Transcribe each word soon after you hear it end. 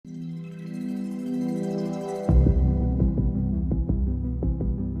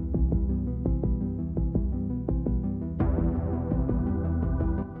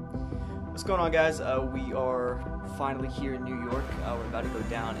What's going on, guys? We are finally here in New York. We're about to go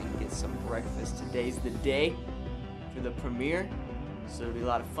down and get some breakfast. Today's the day for the premiere, so it'll be a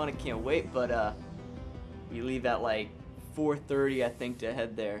lot of fun. I can't wait, but we leave at like 4:30, I think, to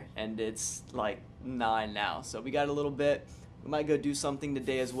head there, and it's like 9 now, so we got a little bit. We might go do something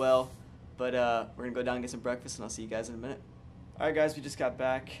today as well, but we're gonna go down and get some breakfast, and I'll see you guys in a minute. Alright guys, we just got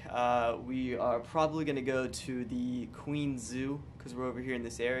back. We are probably gonna go to the Queen Zoo because we're over here in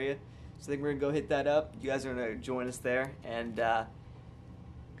this area. So I think we're gonna go hit that up. You guys are gonna join us there, and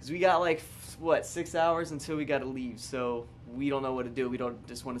because we got like what, 6 hours until we gotta leave, so we don't know what to do. We don't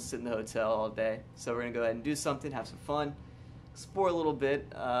just want to sit in the hotel all day. So we're gonna go ahead and do something, have some fun, explore a little bit.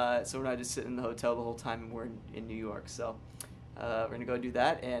 So we're not just sitting in the hotel the whole time and we're in New York. So we're gonna go do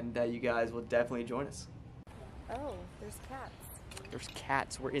that, and you guys will definitely join us. Oh, there's cats. There's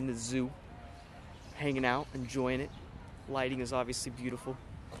cats. We're in the zoo, hanging out, enjoying it. Lighting is obviously beautiful.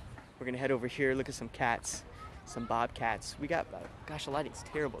 We're gonna head over here, look at some cats, some bobcats. We got, gosh, the lighting's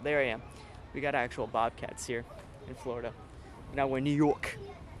terrible. There I am. We got actual bobcats here in Florida. Now we're in New York.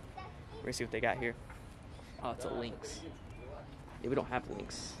 We're gonna see what they got here. Oh, it's a lynx. Yeah, we don't have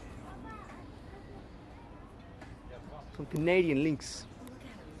lynx. Some Canadian lynx.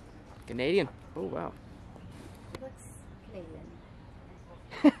 Canadian? Oh, wow. He looks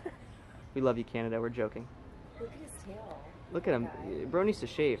Canadian. We love you, Canada. We're joking. Look at his tail. Look at him. Bro needs to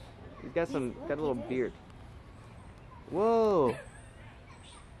shave. He's got got a little beard. Whoa.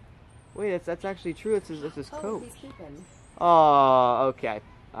 Wait, that's actually true. It's his coat. He's peeping. Oh, okay.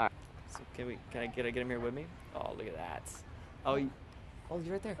 All right. So can I get him here with me? Oh, look at that. Oh, he's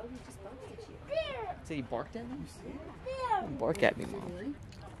right there. Oh, he just barked at you. Did he bark at me? Yeah. Bark at me, Mom.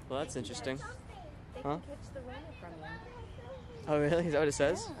 Well, that's interesting. They Huh? can catch the rhino from you. Oh, really? Is that what it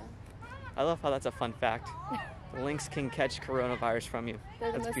says? Yeah. I love how that's a fun fact. The lynx can catch coronavirus from you.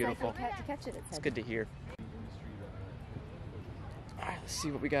 They're the That's most beautiful. likely cat to catch it. It's good to hear. Alright, let's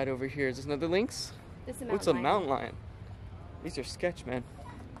see what we got over here. Is this another lynx? Oh, it's a mountain lion. These are sketch, man.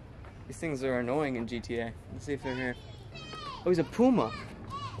 These things are annoying in GTA. Let's see if they're here. Oh, he's a puma.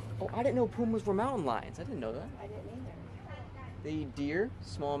 Oh, I didn't know pumas were mountain lions. I didn't know that. I didn't either. They eat deer,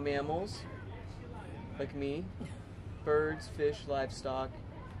 small mammals, like me, birds, fish, livestock.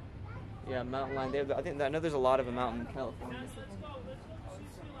 Yeah, mountain lion. I know there's a lot of them out in California.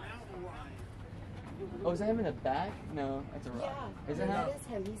 Oh, is that him in the back? No, that's a rock. Yeah, Is it him? that is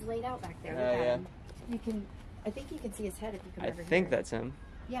him. He's laid out back there. Yeah. You can. I think you can see his head if you come I over here. think that's him.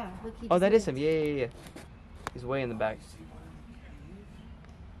 Yeah. Look. Oh, that is him. Yeah. He's way in the back.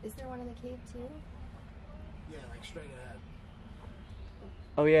 Is there one in the cave too? Yeah, like straight ahead.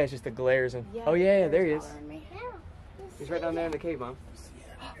 Oh yeah, it's just the glares and. Yeah, Oh yeah, there he is. bothering me. He's right down there in the cave, Mom.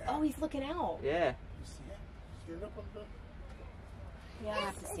 Oh, he's looking out. Yeah. Stand up on the. Yeah, I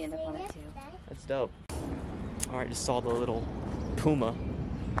have to stand up on it too. That's dope. Alright, just saw the little puma.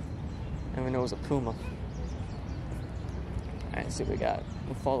 And we know it was a puma. Alright, let's see what we got.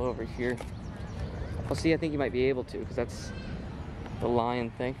 We'll follow over here. Well, see, I think you might be able to, because that's the lion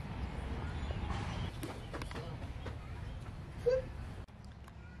thing.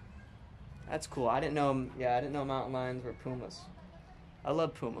 That's cool. I didn't know. Yeah, I didn't know mountain lions were pumas. I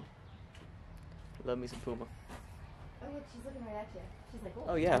love puma. Love me some puma. Oh, look, she's looking right at you. She's like,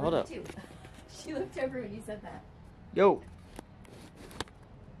 Oh, yeah, hold up. Too. She looked over when you said that. Yo.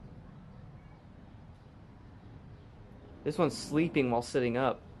 This one's sleeping while sitting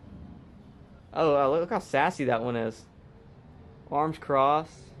up. Oh, look how sassy that one is. Arms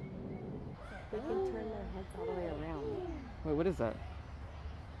crossed. They can turn their heads all the way around. Wait, what is that?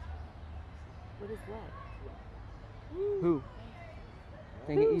 What is what? Who?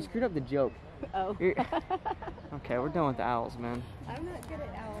 Dang it, you screwed up the joke. Oh. Okay, we're done with the owls, man. I'm not good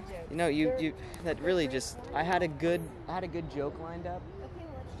at owl jokes. You know, you that really just I had a good joke lined up. Okay,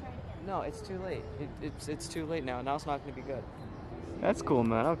 well, let's try it again. No, it's too late. It's too late now. Now it's not going to be good. That's cool,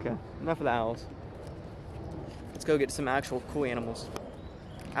 man. Okay, enough of the owls. Let's go get some actual cool animals.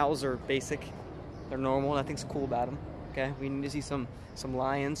 Owls are basic. They're normal. Nothing's cool about them. Okay, we need to see some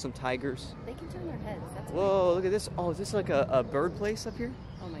lions, some tigers. They can turn their heads. That's Whoa, look at this. Oh, is this like a bird place up here?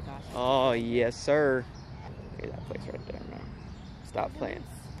 Oh my gosh. Oh, yes, sir. Look at that place right there, man. Stop playing.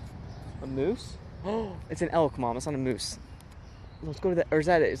 A moose? Oh, it's an elk, Mom. It's not a moose. Let's go to that. Or is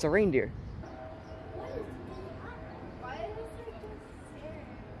that it? It's a reindeer.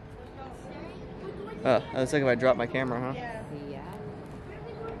 Oh, I was thinking if I dropped my camera, huh? Yeah.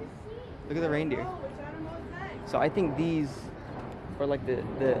 Look at the reindeer. So I think these are like the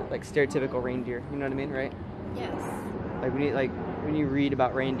like stereotypical reindeer. You know what I mean, right? Yes. Like when you read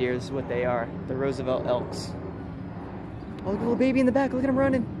about reindeer, this is what they are. The Roosevelt elks. Oh, look at the little baby in the back. Look at him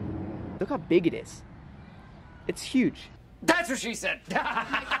running. Look how big it is. It's huge. That's what she said.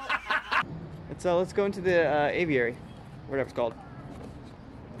 Let's go into the aviary, whatever it's called.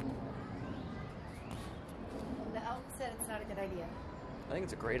 The elk said it's not a good idea. I think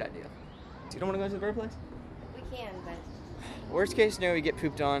it's a great idea. Do you don't want to go into the bird place? We can, but Worst case scenario, we get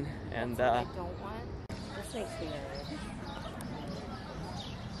pooped on, and I don't want. This makes me nervous.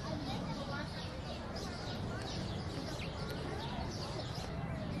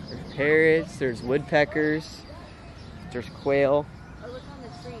 there's parrots, there's woodpeckers, there's quail. Oh, look on the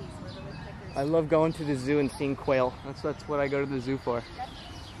trees where the woodpeckers. I love going to the zoo and seeing quail. That's what I go to the zoo for.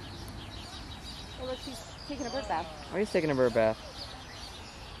 Oh, look, she's taking a bird bath. Oh, he's taking a bird bath.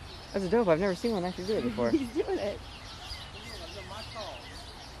 That's dope. I've never seen one actually do it before. He's doing it.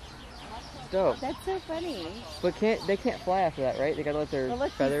 Dope. That's so funny. But they can't fly after that, right? They gotta let their Well,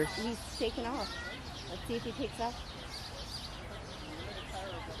 look, feathers. He's taking off. Let's see if he takes off.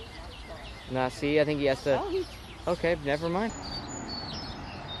 Nah, see, I think he has to. Oh, he's. Okay, never mind.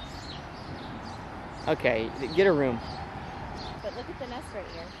 Okay, get a room. But look at the nest right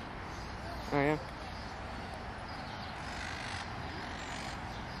here. Oh yeah.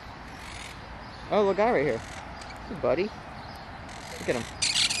 Oh, little guy right here. Hey, buddy. Look at him.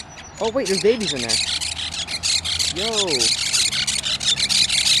 Oh wait, there's babies in there. Yo.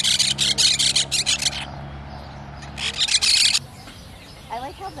 I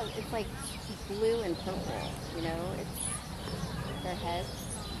like how it's like blue and purple. You know, it's their heads.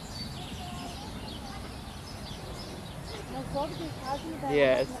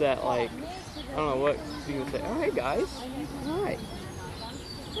 Yeah, it's that like I don't know what you would say. Oh hey guys. Hi.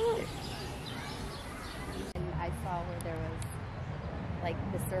 Hi. And I saw where there was like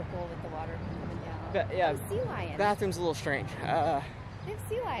the circle with the water coming down. Yeah. Oh, sea lions. Bathroom's a little strange. They have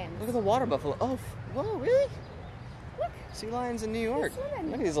sea lions. Look at the water buffalo. Oh, whoa, really? Look. Sea lions in New York. They're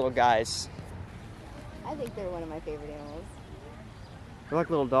swimming. Look at these little guys. I think they're one of my favorite animals. They're like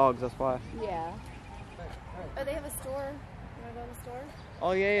little dogs, that's why. Yeah. Oh, they have a store. You want to go in the store?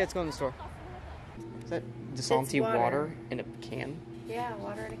 Oh yeah, let's go in the store. Is that Desanti water. water in a can? Yeah,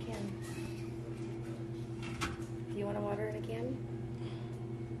 water in a can. Do you want a water in a can?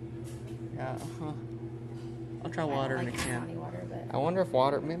 Yeah, I'll try I don't water in a like can. Dasani water, but I wonder if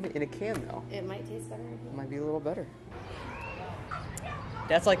water, maybe in a can though, it might taste better. it might be a little better.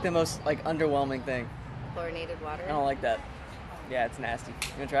 That's like the most like underwhelming thing. Chlorinated water? I don't like that. Yeah, it's nasty.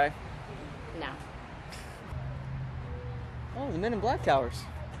 You wanna try? No. Oh, the Men in Black towers.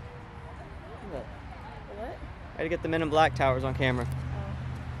 Look at that. What? I gotta get the Men in Black towers on camera. Oh.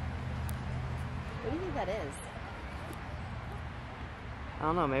 What do you think that is? I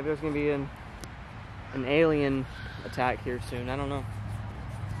don't know, maybe there's gonna be an alien attack here soon. I don't know.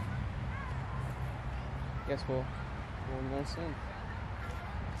 Guess we'll know soon.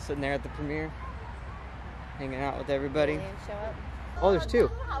 Sitting there at the premiere, hanging out with everybody. Aliens show up? Oh, there's two.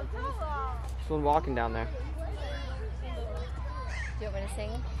 There's one walking down there. Do you want me to sing?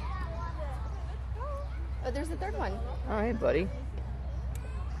 Oh, there's a third one. All right, buddy.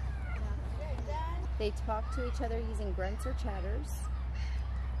 They talk to each other using grunts or chatters.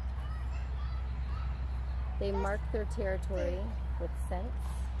 They mark their territory with scents.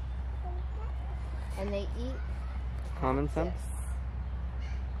 And they eat Common sense.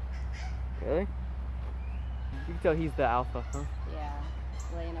 Really? You can tell he's the alpha, huh? Yeah,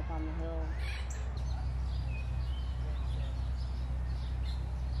 laying up on the hill.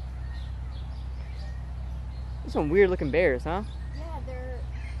 There's some weird looking bears, huh? Yeah, they're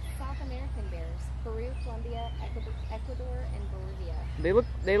South American bears. Peru, Colombia, Ecuador, and Bolivia.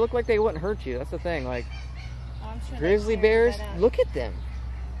 They look like they wouldn't hurt you. That's the thing. Like Oh, I'm sure grizzly they're bears, scary, but, look at them.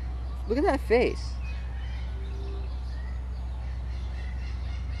 Look at that face.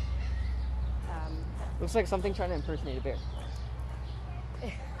 Looks like something trying to impersonate a bear.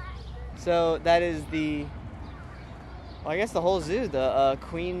 So that is well, I guess the whole zoo, the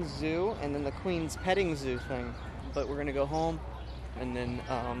Queen's Zoo, and then the Queen's Petting Zoo thing. But we're gonna go home and then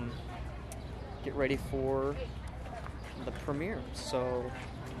get ready for the premiere. So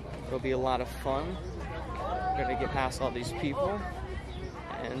it'll be a lot of fun. Gotta get past all these people,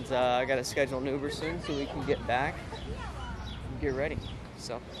 and I gotta schedule an Uber soon so we can get back and get ready.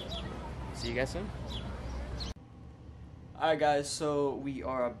 So see you guys soon. Alright guys, so we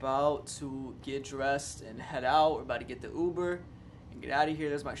are about to get dressed and head out. We're about to get the Uber and get out of here.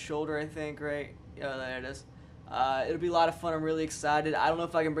 There's my shoulder, I think, right? Yeah, there it is. It'll be a lot of fun. I'm really excited. I don't know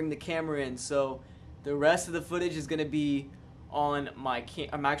if I can bring the camera in, so the rest of the footage is going to be on my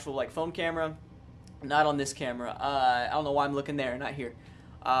actual like phone camera, not on this camera. I don't know why I'm looking there, not here.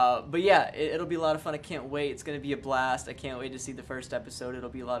 But yeah, it'll be a lot of fun. I can't wait. It's going to be a blast. I can't wait to see the first episode. It'll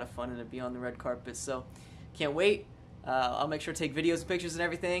be a lot of fun and it'll be on the red carpet. So can't wait. I'll make sure to take videos, pictures, and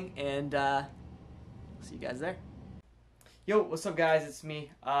everything. And see you guys there. Yo, what's up, guys? It's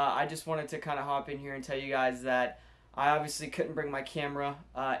me. I just wanted to kind of hop in here and tell you guys that I obviously couldn't bring my camera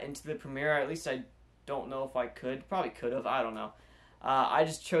into the premiere. At least I don't know if I could. Probably could have. I don't know. I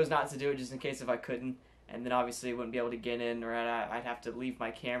just chose not to do it just in case if I couldn't. And then obviously wouldn't be able to get in, or I'd have to leave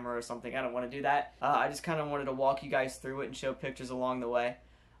my camera or something. I don't want to do that. I just kind of wanted to walk you guys through it and show pictures along the way.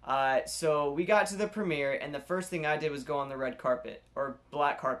 So we got to the premiere, and the first thing I did was go on the red carpet, or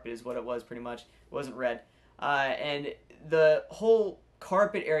black carpet is what it was pretty much. It wasn't red. And the whole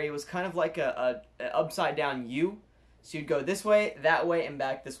carpet area was kind of like a upside down U. So you'd go this way, that way, and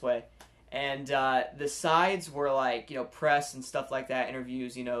back this way. And the sides were like, you know, press and stuff like that,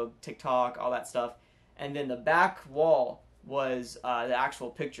 interviews, you know, TikTok, all that stuff. And then the back wall was the actual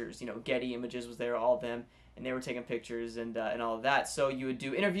pictures. You know, Getty Images was there, all of them, and they were taking pictures and all of that. So you would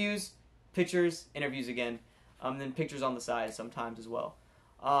do interviews, pictures, interviews again, then pictures on the side sometimes as well.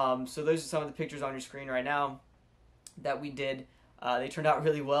 So those are some of the pictures on your screen right now that we did. They turned out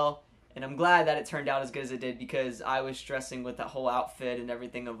really well, and I'm glad that it turned out as good as it did because I was stressing with that whole outfit and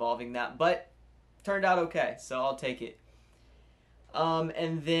everything involving that, but it turned out okay, so I'll take it.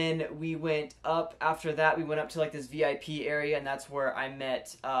 And then we went up, after that, we went up to like this VIP area, and that's where I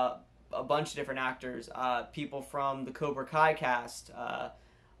met a bunch of different actors, people from the Cobra Kai cast. I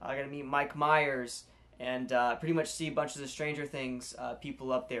got to meet Mike Myers, and pretty much see a bunch of the Stranger Things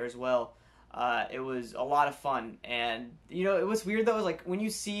people up there as well. It was a lot of fun, and you know, it was weird though, like when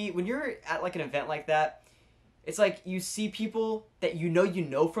you're at like an event like that, it's like you see people that you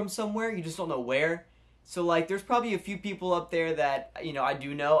know from somewhere, you just don't know where. So like there's probably a few people up there that, you know, I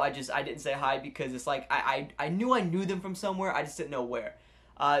do know, I didn't say hi because it's like I knew them from somewhere, I just didn't know where.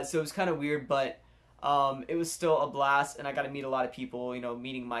 So it was kind of weird, but it was still a blast, and I got to meet a lot of people. You know,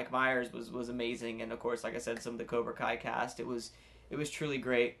 meeting Mike Myers was amazing, and of course, like I said, some of the Cobra Kai cast. It was truly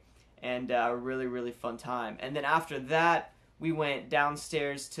great, and a really fun time. And then after that, we went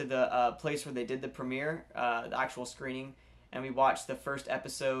downstairs to the place where they did the premiere, the actual screening, and we watched the first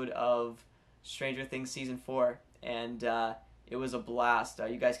episode of Stranger Things Season 4, and it was a blast.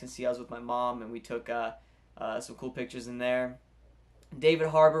 You guys can see I was with my mom, and we took some cool pictures in there. David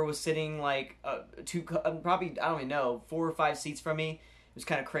Harbour was sitting like probably, I don't even know, 4 or 5 seats from me. It was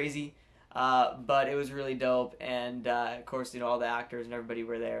kind of crazy, but it was really dope, and of course, you know, all the actors and everybody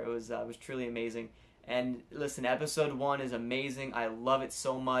were there. It was truly amazing. And listen, episode 1 is amazing. I love it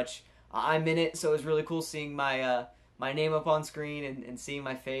so much. I'm in it, so it was really cool seeing my my name up on screen and seeing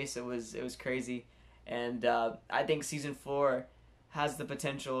my face. It was crazy, and I think season 4 has the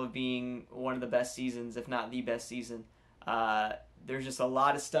potential of being one of the best seasons, if not the best season. There's just a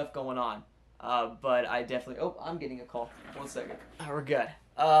lot of stuff going on, but I definitely. Oh, I'm getting a call. 1 second. We're good.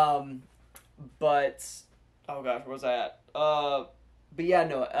 But oh gosh, where was I at? But yeah,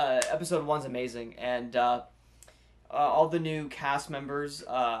 no. Episode 1's amazing, and all the new cast members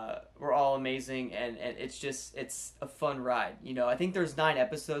were all amazing, and it's a fun ride. You know, I think there's 9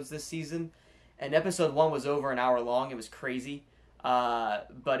 episodes this season, and episode 1 was over an hour long. It was crazy,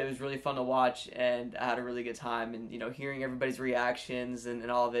 but it was really fun to watch, and I had a really good time. And you know, hearing everybody's reactions and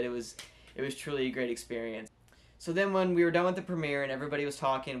all of it, it was truly a great experience. So then when we were done with the premiere and everybody was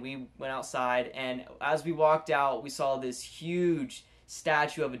talking, we went outside, and as we walked out, we saw this huge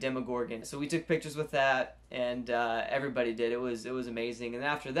statue of a Demogorgon. So we took pictures with that, and everybody did. It was amazing. And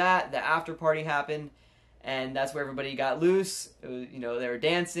after that, the after party happened, and that's where everybody got loose. It was, you know, they were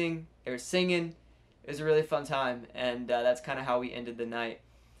dancing, they were singing. It was a really fun time, and that's kind of how we ended the night.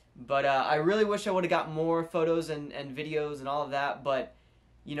 But I really wish I would have got more photos and videos and all of that, but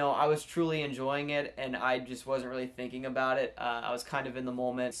you know, I was truly enjoying it, and I just wasn't really thinking about it. I was kind of in the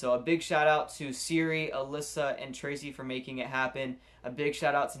moment. So a big shout out to Siri, Alyssa, and Tracy for making it happen. A big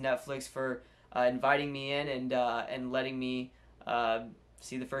shout out to Netflix for inviting me in and letting me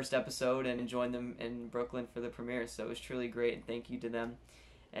see the first episode and join them in Brooklyn for the premiere. So it was truly great, and thank you to them.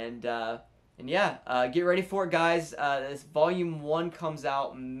 And yeah, get ready for it, guys. This Volume 1 comes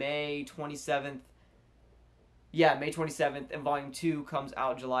out May 27th. Yeah, May 27th, and Volume 2 comes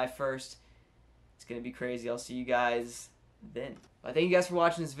out July 1st. It's going to be crazy. I'll see you guys then. Thank you guys for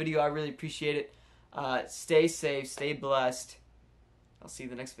watching this video. I really appreciate it. Stay safe, stay blessed. I'll see you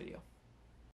in the next video.